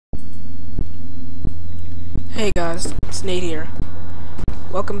Hey guys, it's Nate here.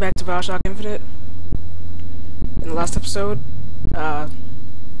 Welcome back to BioShock Infinite. In the last episode,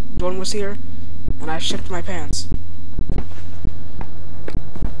 Dawn was here, and I shipped my pants.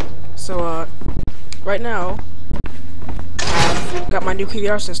 So, right now, I've got my new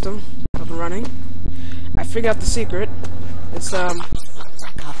PVR system up and running. I figured out the secret. It's,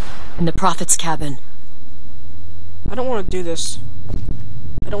 in the Prophet's cabin. I don't want to do this.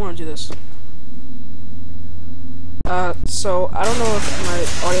 So, I don't know if my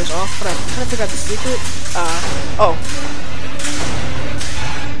audio's off, but I kind of figured out the secret. Oh.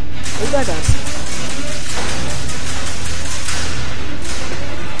 Where's that, guys?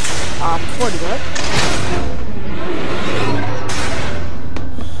 Before I do that.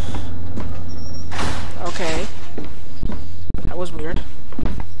 Okay. That was weird.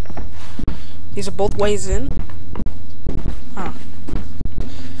 These are both ways in. Huh.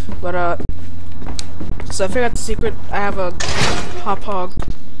 But, so I figured out the secret. I have a Hop Hog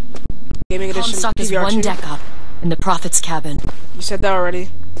Gaming Edition Comstock is PVR one tube. deck up in the Prophet's cabin. You said that already.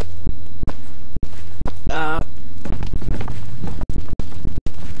 Oh,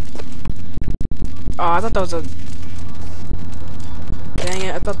 I thought that was a... Dang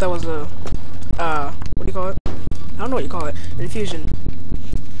it, I thought that was a... what do you call it? I don't know what you call it. An infusion.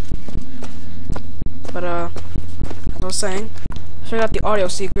 But, as I was saying, I figured out the audio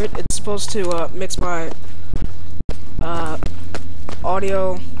secret. It's supposed to, mix my,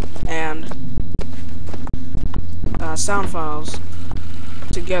 audio and, sound files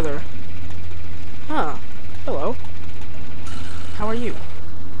together. Huh. Hello. How are you?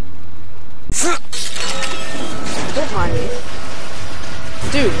 Don't mind me.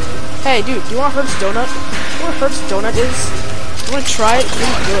 Dude. Hey, dude, do you want HURTZ Donut? You know what HURTZ Donut is? You wanna try it? It's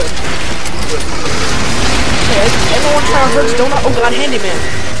really good. Hey, anyone wanna try a HURTZ Donut? Oh god, Handyman.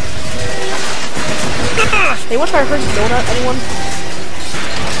 Hey, wanna try a HURTZ Donut? Anyone?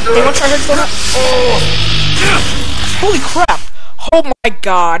 Hey, wanna try a HURTZ Donut? Oh. Holy crap! Oh my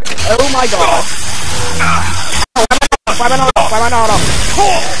god! Oh my god! Why am I not off? Why am I not off?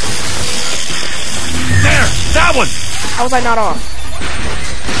 There! That one! How was I not off?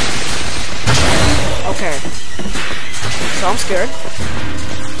 Okay. So I'm scared.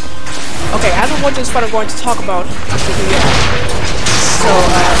 Okay, as of what this part I'm going to talk about the PVR. So,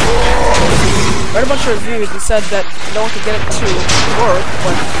 read a bunch of reviews and said that no one could get it to work,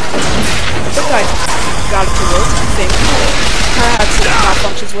 but I think I got it to work, I think. Kinda had some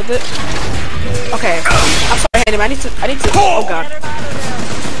malfunctions with it. Okay. I'm sorry, Handyman, I need to oh god.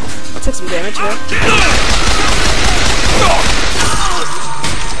 I took some damage there.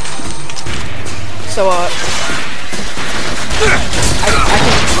 So, I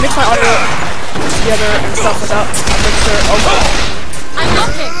can mix my audio together and stuff without a mixer. Oh god. I'm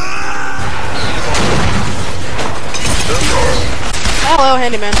looking! Hello,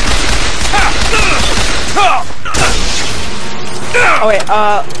 Handyman. Oh wait,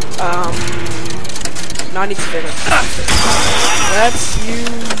 no, I need to figure it. Let's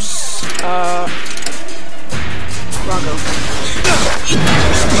use, Bronco.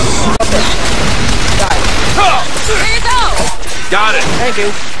 Okay. Die. Here you go! Got it! Thank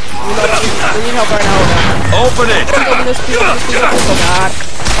you. We need help right now. Open it! Please open this, please open this, please open this. Oh god.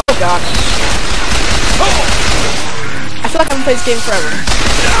 Oh god. I feel like I haven't played this game forever.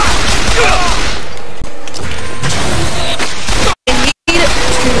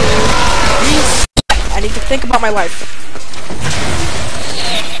 I need to think about my life.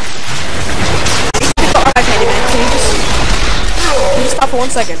 Alright, Handyman, can you just stop for 1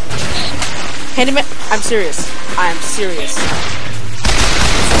 second? Handyman, I'm serious. I'm serious.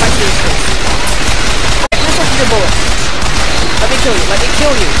 Am I serious? Alright, can I take your bullet? Let me kill you. Let me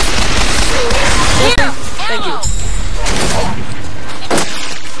kill you. Here! Thank you.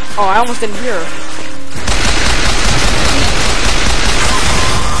 Oh, I almost didn't hear her.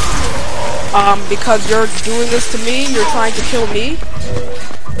 Because you're doing this to me, you're trying to kill me.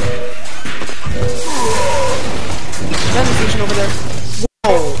 There's a fusion over there.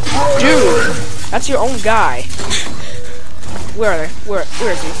 Whoa, dude, that's your own guy. Where are they? Where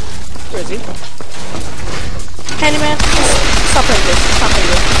is he? Where is he? Handyman, stop playing this. Stop playing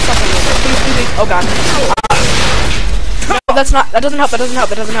this. Stop playing this. Please, please. Oh god. No, that's not. That doesn't help. That doesn't help.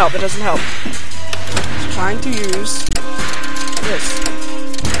 That doesn't help. That doesn't help. Just trying to use this.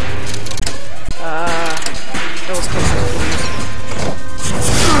 That was close.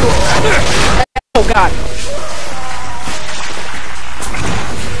 Oh god.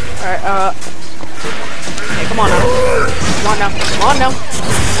 Alright, hey, come on now. Come on now. Come on now.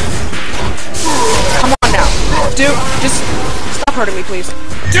 Come on now. Dude, just Stop hurting me, please.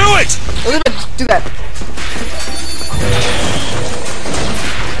 Do it! Elizabeth, do that.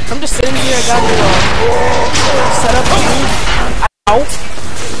 I'm just sitting here, I got to set up. Ow.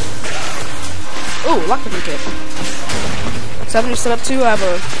 Ooh, lock picking kit. So I have a new setup too. I have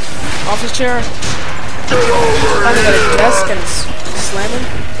a office chair. I got a desk and it's slamming.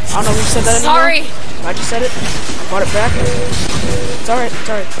 I don't know who said that anymore. Sorry. I just said it. Brought it back. It's alright, it's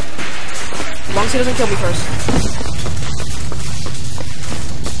alright. As long as he doesn't kill me first.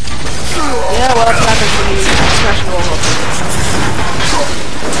 Yeah, well, that's what happens when you smash the wall.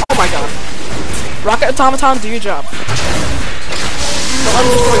 Oh my god. Rocket Automaton, do your job. Don't let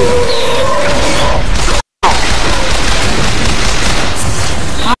me destroy you.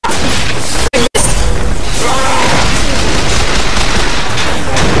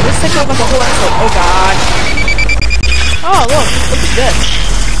 This takes up like a whole episode. Oh god. Oh, look at this.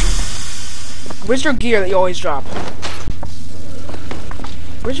 Where's your gear that you always drop?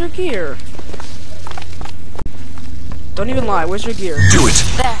 Where's your gear? Don't even lie, where's your gear? Do it!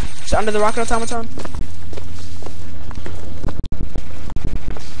 There. Is it under the rocket automaton?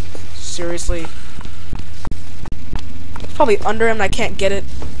 Seriously? It's probably under him and I can't get it.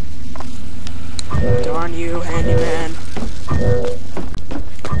 Darn you, handyman.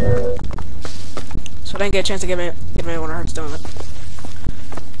 So I didn't get a chance to give anyone a HURTZ donut.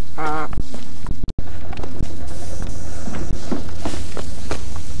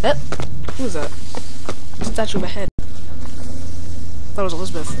 Who is that? It's a statue of a head. I thought it was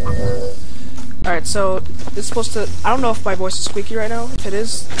Elizabeth. Alright, so it's supposed to. I don't know if my voice is squeaky right now. If it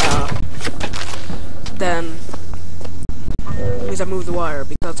is, then it means I moved the wire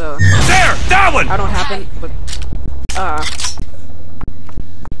because There! That one! I don't happen, but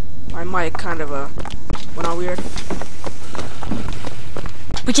my mic kind of went all weird.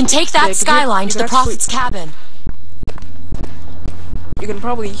 We can take that skyline to the Prophet's cabin. You can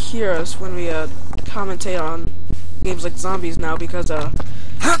probably hear us when we commentate on games like Zombies now because it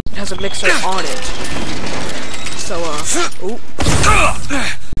has a mixer on it. So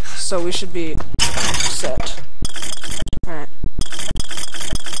so we should be set. Alright.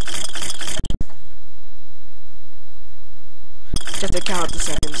 Just have to count the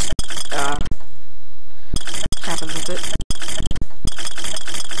seconds. Happens with it.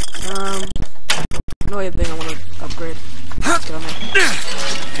 No other thing I want to upgrade. Let's get on there.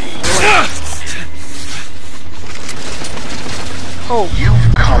 Oh.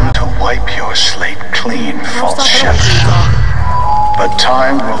 You've come to wipe your slate clean, false shepherd. But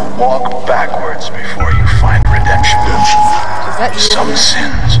time will walk backwards before you find redemption. Some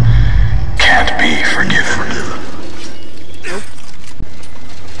sins can't be forgiven. Nope.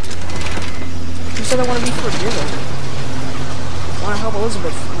 Who said I want to be forgiven? I want to help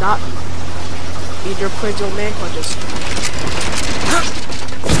Elizabeth, not eat your crazy old man punches.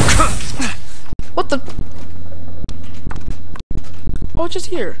 What the? Oh, it's just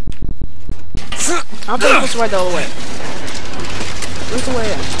here. I don't think I'm supposed to ride the other way. Where's the way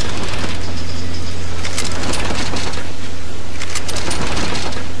in?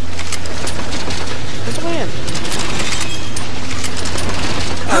 Where's the way in?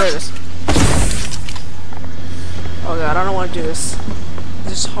 Oh, there it is. Oh god, I don't want to do this.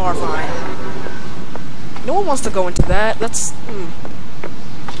 This is horrifying. No one wants to go into that. That's...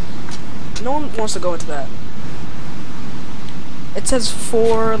 No one wants to go into that. It says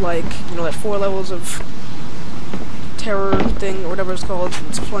 4, like, you know, like 4 levels of terror thing, or whatever it's called.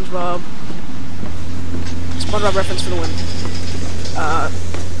 It's SpongeBob. SpongeBob reference for the win.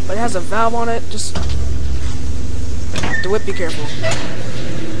 But it has a valve on it. Just... DeWitt, be careful.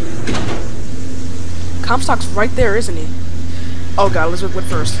 Comstock's right there, isn't he? Oh god, Elizabeth went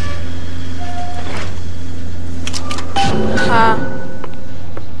first.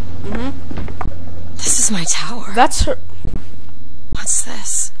 This is my tower. That's her. What's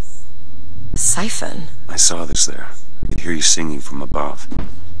this? A siphon. I saw this there. I could hear you singing from above.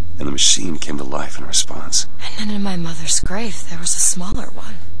 And the machine came to life in response. And then in my mother's grave, there was a smaller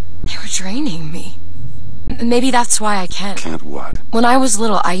one. They were draining me. Maybe that's why I can't. Can't what? When I was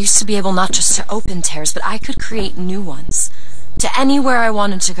little, I used to be able not just to open tears, but I could create new ones. To anywhere I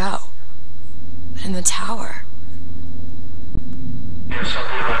wanted to go. But in the tower...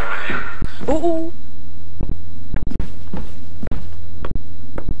 Ooh.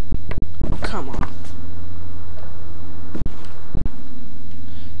 Oh, come on.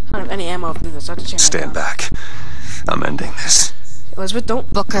 I don't have any ammo to do this. I have to change Stand back. I'm ending this. Elizabeth,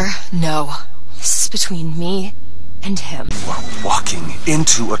 don't. Booker, no. This is between me and him. You are walking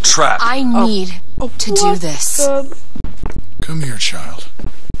into a trap. I need to do this. Come here, child.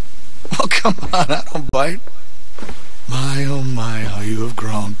 Oh, come on, I don't bite. My, oh my, how you have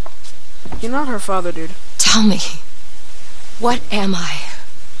grown. You're not her father, dude. Tell me, what am I?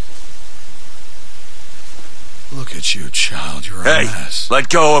 Look at you, child. You're a mess. Let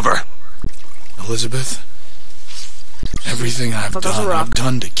go of her. Elizabeth, everything I've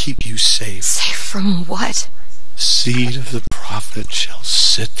done to keep you safe. Safe from what? Seed of the prophet shall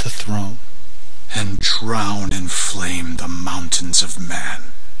sit the throne and drown in flame the mountains of man.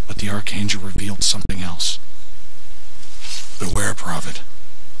 But the archangel revealed something else. Beware, prophet.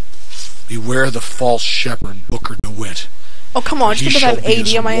 Beware the false shepherd, Booker DeWitt. Oh, come on, just because I have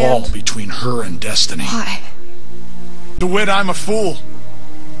AD on my hand. Wall between her and destiny. Why? DeWitt, I'm a fool.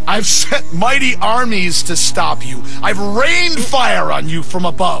 I've sent mighty armies to stop you. I've rained fire on you from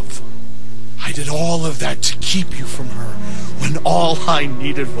above. I did all of that to keep you from her, when all I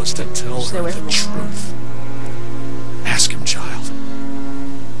needed was to tell her the truth. Ask him, child.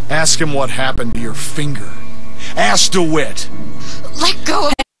 Ask him what happened to your finger. Ask DeWitt. Let go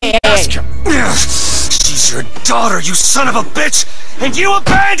of me. Ask him. She's your daughter, you son of a bitch! And you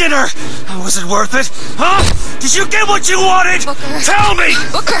abandoned her! Was it worth it? Huh? Did you get what you wanted? Booker. Tell me!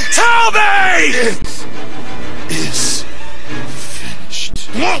 Booker! Tell me! It is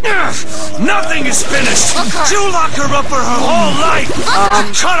finished. Nothing is finished! Booker. You locked her up for her whole life!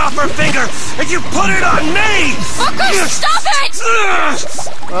 Cut off her finger, and you put it on me! Booker, stop it!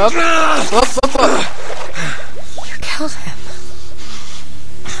 You killed him.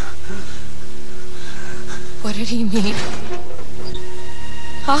 What did he mean?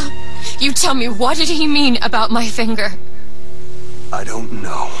 Huh? You tell me, what did he mean about my finger? I don't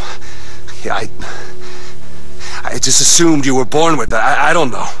know. I just assumed you were born with it. I don't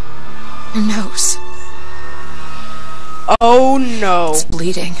know. Your nose. Oh no. It's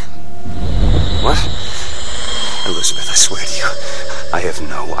bleeding. What? Elizabeth, I swear to you, I have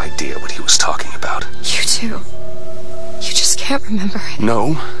no idea what he was talking about. You too. You just can't remember it.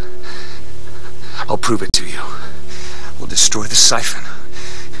 No. I'll prove it to you. We'll destroy the siphon.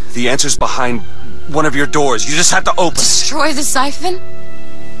 The answer's behind one of your doors. You just have to open it. Destroy the siphon?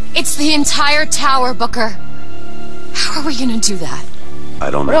 It's the entire tower, Booker. How are we gonna do that? I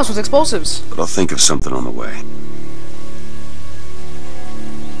don't know. What else with explosives? But I'll think of something on the way.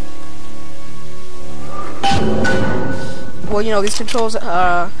 Well, you know, these controls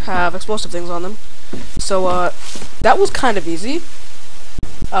have explosive things on them. So, that was kind of easy.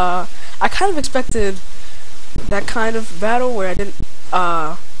 I kind of expected that kind of battle where I didn't,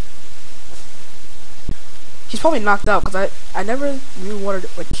 he's probably knocked out, because I never really wanted to,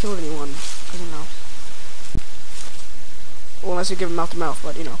 like, kill anyone, because, you know. Well, unless you give him mouth to mouth,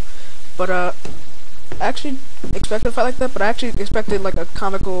 but, you know. But, I actually expected a fight like that, but I actually expected, like, a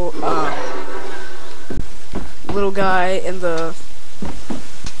comical, little guy in the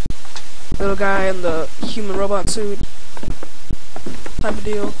human robot suit type of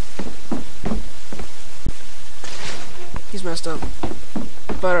deal. He's messed up,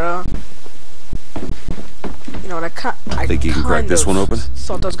 but you know, and I think you can crack this one open?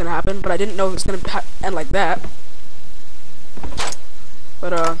 Thought that was gonna happen, but I didn't know it was gonna end like that.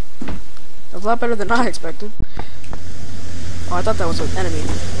 But it was a lot better than I expected. Oh, I thought that was an enemy.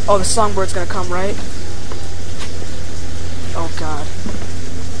 Oh, the songbird's gonna come, right? Oh god.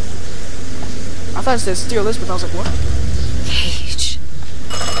 I thought it said steal Elizabeth. I was like, what? Cage,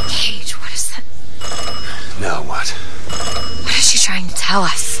 what is that? Now what? What is she trying to tell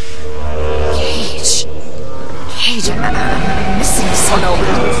us? Cage, I'm missing something.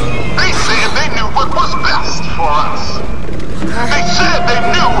 They said they knew what was best for us. They said they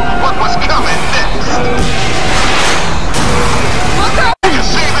knew what was coming next. Booker! You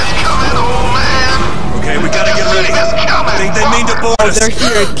see this coming, old man? Okay, we gotta get ready. I think they mean to board Oh, us. they're here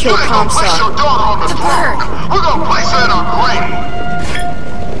to kill Place your Comstock. daughter on the throne. We're gonna place her in a grave.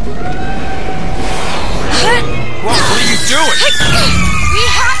 What are you doing? We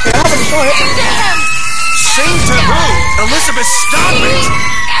have to How about destroy it? into him! Sing to who? Elizabeth, stop it!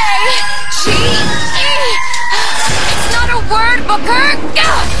 It's not a word, Booker!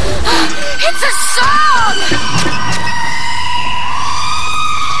 It's a song!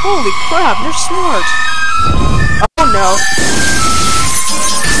 Holy crap, you're smart. Oh no.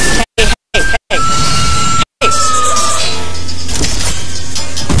 Hey.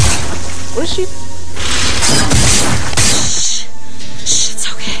 What is she? Shh, it's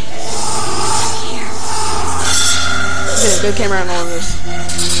okay. Here. Yeah, good camera on all of this.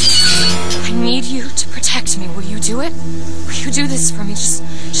 I need you to protect me. Will you do it? Will you do this for me? Just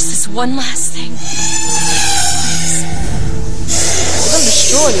this one last thing. Please. We're gonna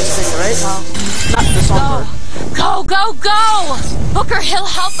destroy this thing, right? Well, not the songbird. Go! Booker, he'll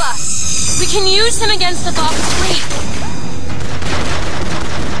help us. We can use him against the Box Fleet.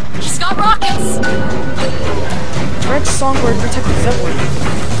 got rockets! Red Songbird protected Zeppelin.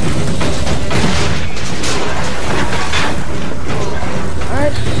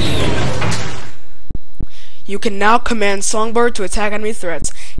 Alright. You can now command Songbird to attack enemy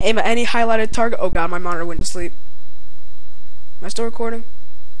threats. Aim at any highlighted target. Oh god, my monitor went to sleep. Am I still recording?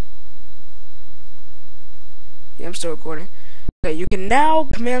 Yeah, I'm still recording. Okay, you can now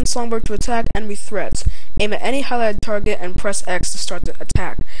command Songbird to attack enemy threats. Aim at any highlighted target and press X to start the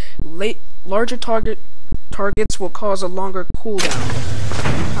attack. Larger targets will cause a longer cooldown.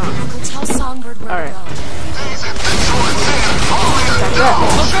 Uncle, tell Songbird where Alright. to go. Attack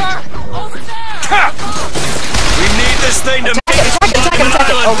that. Over there! We need this thing to make it. Attack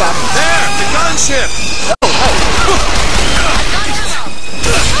it! Oh god. There, the gunship.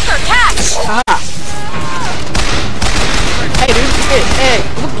 Hooker, catch! Haha. Hey dude, hey,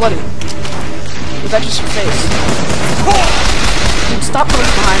 you look bloody. Was that just your face? Dude, stop coming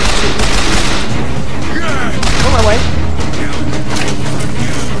from behind. Go my way.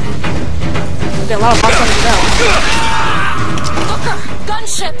 Okay, a lot of box on you now. Hooker,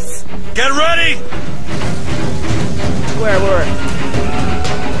 gunships! Get ready. Where?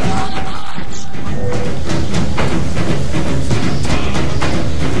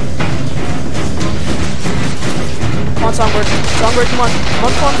 Come on, Songbird. Songbird, come on. Come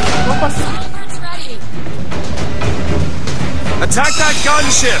on. Songbirds ready! Attack that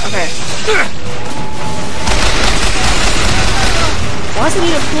gunship. Okay. Why does it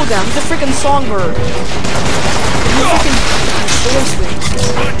need a cooldown? He's a freaking Songbird. You freaking destroys things.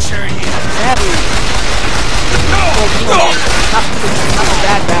 Butcher you. Badly. Well, you know, not a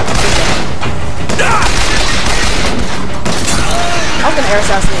bad, but good bad. I was gonna air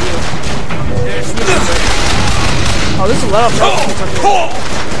assassinate you. Oh, this is a lot of rockets on here.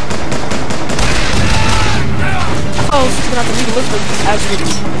 I thought I was just gonna have to leave Elizabeth as the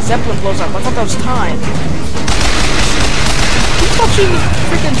Zeppelin blows up. I thought that was time. Can you stop shooting the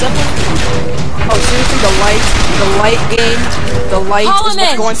freaking Zeppelin? Oh, seriously, the light game, the light is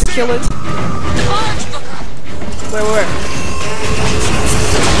what's going to kill it? Where?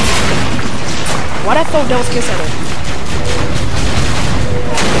 Why'd I throw Devil's Kiss at her?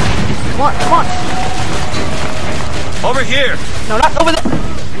 Come on. Over here. No, not over there.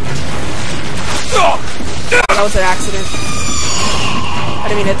 Oh, that was an accident. I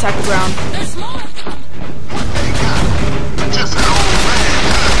didn't mean to attack the ground. There's more!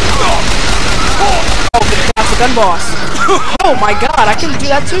 Oh, that's the gun boss. Oh my god, I can do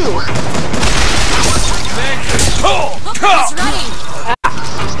that too. Hooker's ready!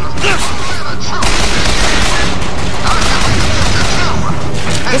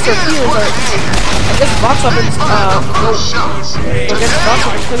 I guess their fears are... I guess box weapons, against box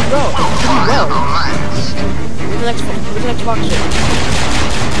weapons pretty well. Where's the next box ship?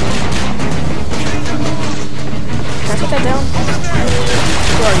 Can I put that down?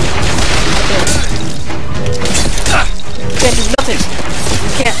 Where are you? Right there. You can't do nothing!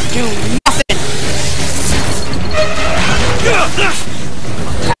 You can't do nothing!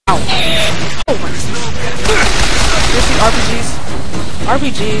 Ow. Oh my... Seriously, RPGs?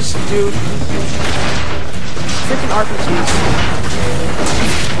 RPGs, dude. Freaking RPGs.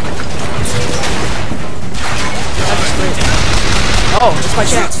 That's just great. Oh, it's my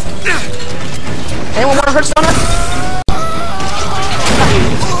chance. Anyone want a HURTZ donut? Not you.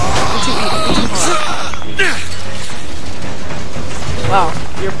 You're too hard. Wow,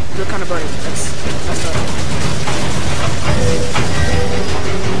 you're kind of burning. That's messed up.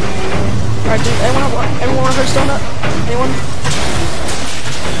 Alright, dude, anyone want a HURTZ donut? Anyone?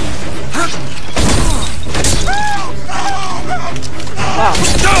 Wow.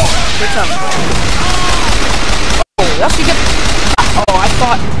 Good time. Oh, that's you get. Oh, I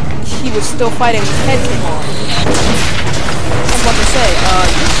thought he was still fighting his head came off. I was about to say,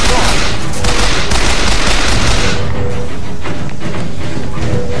 you're strong.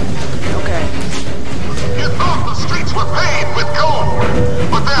 Okay. You thought the streets were paved with gold,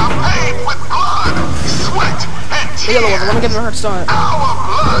 but they are paved with blood, sweat, and The yellow one, let me get my HURTZ donut. Our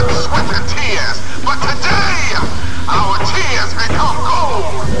blood, sweat, and tears. But today, our tears become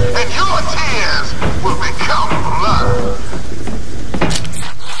gold, and your tears will become blood.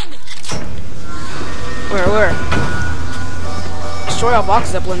 Where? Destroy all box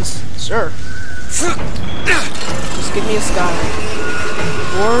zeppelins. Sure. Just give me a sky.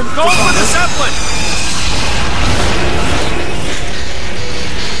 Ward. Go for the zeppelin.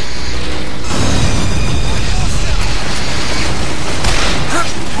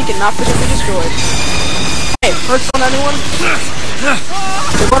 He cannot physically destroy. Hey, HURTZ on anyone?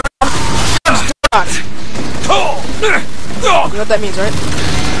 They're going around. HURTZ donut. You know what that means, right?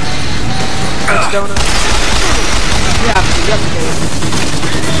 HURTZ Doughnut. You have to kill it.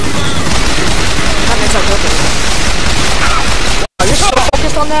 That makes that worth it. Wow, you're so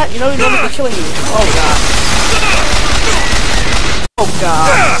focused on that, you know you're gonna be killing you. Oh god. Oh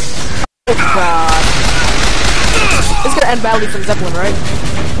god. Oh god. It's gonna end badly from Zeppelin, right?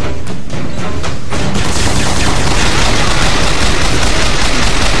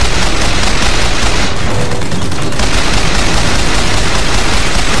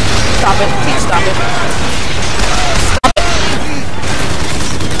 Stop it. Please stop it. Stop it.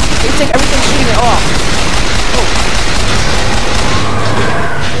 You take everything shooting it off. Oh.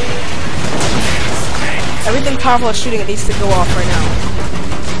 Everything powerful at shooting it needs to go off right now.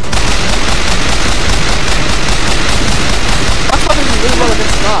 Watch out, this is really well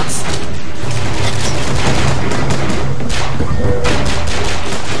against the box.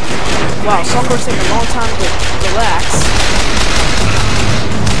 Wow, Songbird's taking a long time to relax.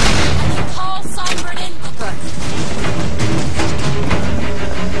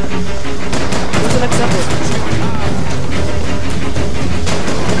 Where's the next Zeppelin?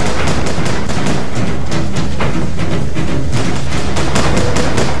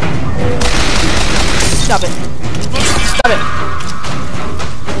 Stop it. Stop it.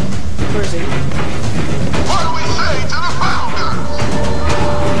 Where is he? What do we say to the founders?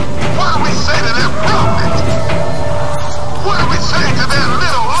 What do we say to their prophet? What do we say to their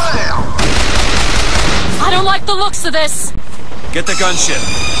little lamb? I don't like the looks of this. Get the gunship.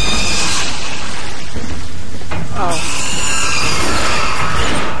 Oh.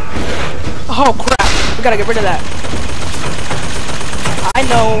 Oh crap. We gotta get rid of that. I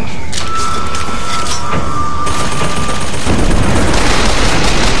know.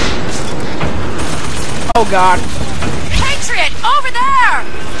 Oh god. Patriot, over there!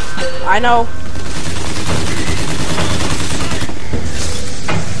 I know.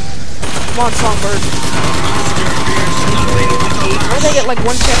 Come on, Songbird. Why did they get like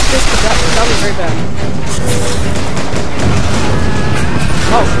one chance this? But that was very bad.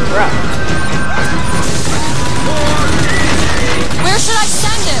 Oh crap. Where should I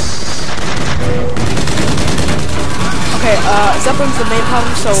send him? Okay, Zeppelin's the main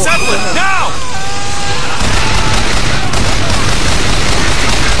problem, so Zeppelin, now!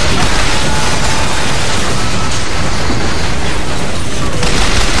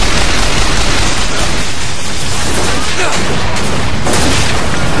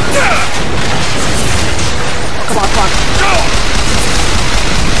 come on, come on.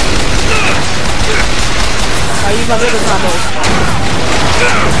 I use my laser combos.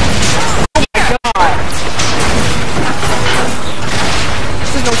 Oh my god.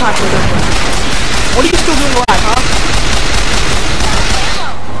 This is no time for this. What are you still doing live, huh?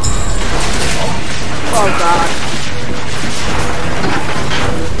 Oh god.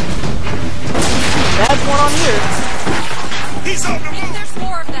 That's one on here. He's on the move! There's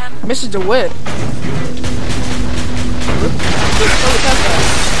more of them. Mr. DeWitt.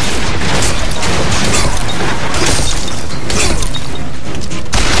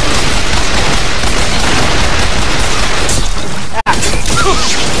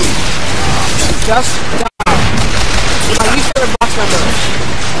 Just die. My least favorite box member.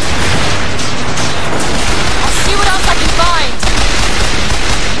 I'll see what else I can find.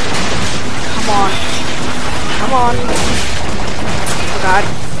 Come on. Come on. Oh god.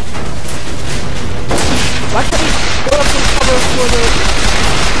 Why can't we go up some cover for the...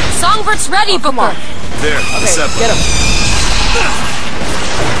 Songbird's ready, Come on. There, Okay, Zeppelin. get him.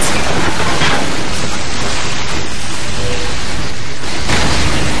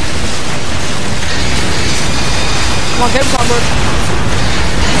 Come on, get him, Songbird.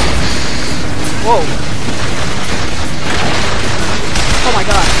 Whoa. Oh my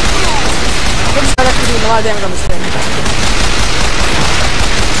god. I'm gonna start actually doing a lot of damage on this thing.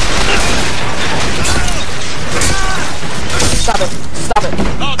 Stop it. Stop it.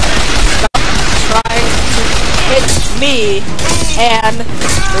 Stop trying to hit me and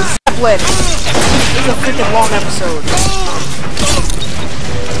the Zeppelin. This is a freaking long episode.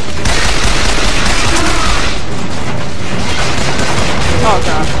 Oh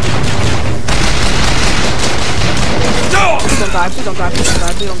god. Please don't die, please don't die, please don't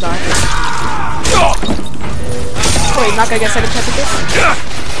die, please don't die. Wait, not gonna get a second chance at this?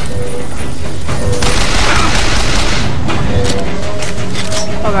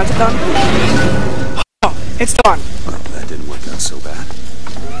 Oh god, is it done? Oh, it's done. Well, that didn't work out so bad.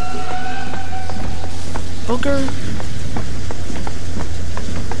 Booker.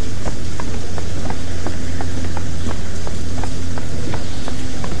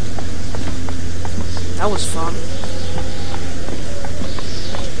 That was fun.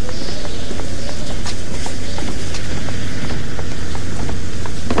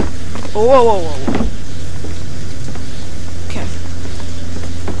 whoa. Okay.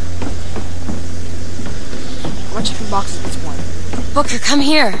 I'm not checking boxes at this point. Booker, come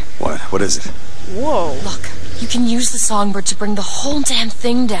here. What is it? Whoa. Look, you can use the songbird to bring the whole damn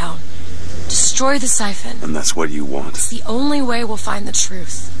thing down. Destroy the siphon. And that's what you want? It's the only way we'll find the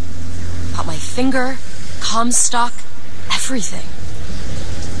truth. About my finger, Comstock, everything.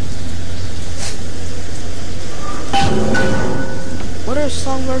 What are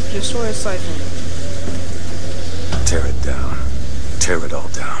songbirds to destroy a siphon? Tear it down. Tear it all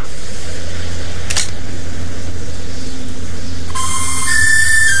down.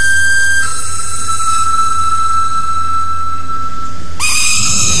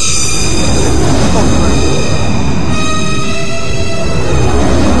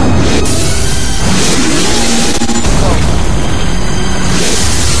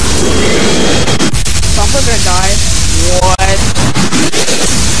 Someone's gonna die. What?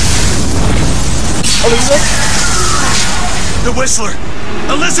 Elizabeth? The Whistler!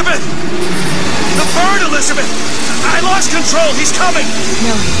 Elizabeth! The bird, Elizabeth! I lost control! He's coming!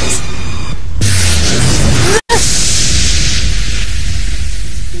 No, he isn't.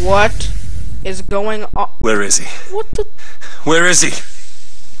 What is going on? Where is he? What the? Where is he?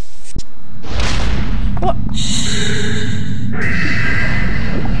 What?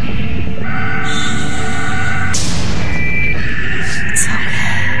 It's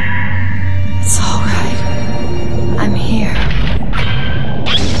okay. It's alright. I'm here.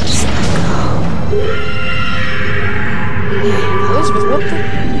 Just let go. There you go. Elizabeth, what the?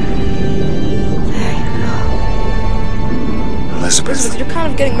 There you go. Elizabeth, Elizabeth, you're kind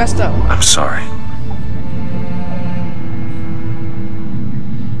of getting messed up. I'm sorry.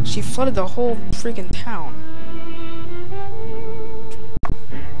 She flooded the whole freaking town.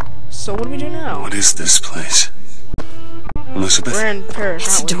 So what do we do now? What is this place? Elizabeth? We're in Paris,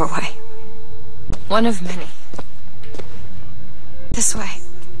 It's a aren't we? doorway. One of many. This way.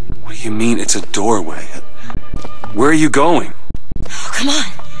 What do you mean it's a doorway? Where are you going? Oh, come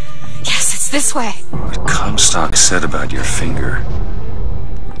on. Yes, it's this way. What Comstock said about your finger.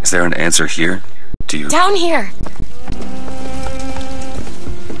 Is there an answer here? Do you... Down here.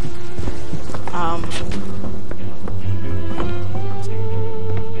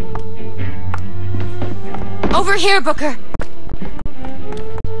 Over here, Booker.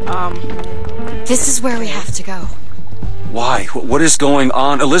 This is where we have to go. Why? What is going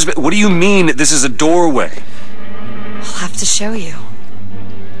on? Elizabeth, what do you mean this is a doorway? I'll have to show you.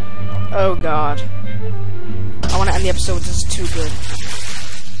 Oh god. I want to end the episode. This is too good.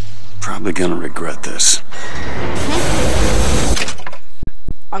 Probably gonna regret this.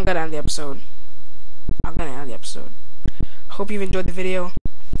 I'm gonna end the episode. Hope you've enjoyed the video.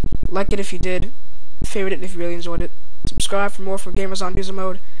 Like it if you did. Favorite it if you really enjoyed it. Subscribe for more from Gamers on User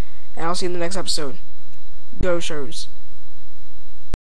Mode. And I'll see you in the next episode. Go HURTZ.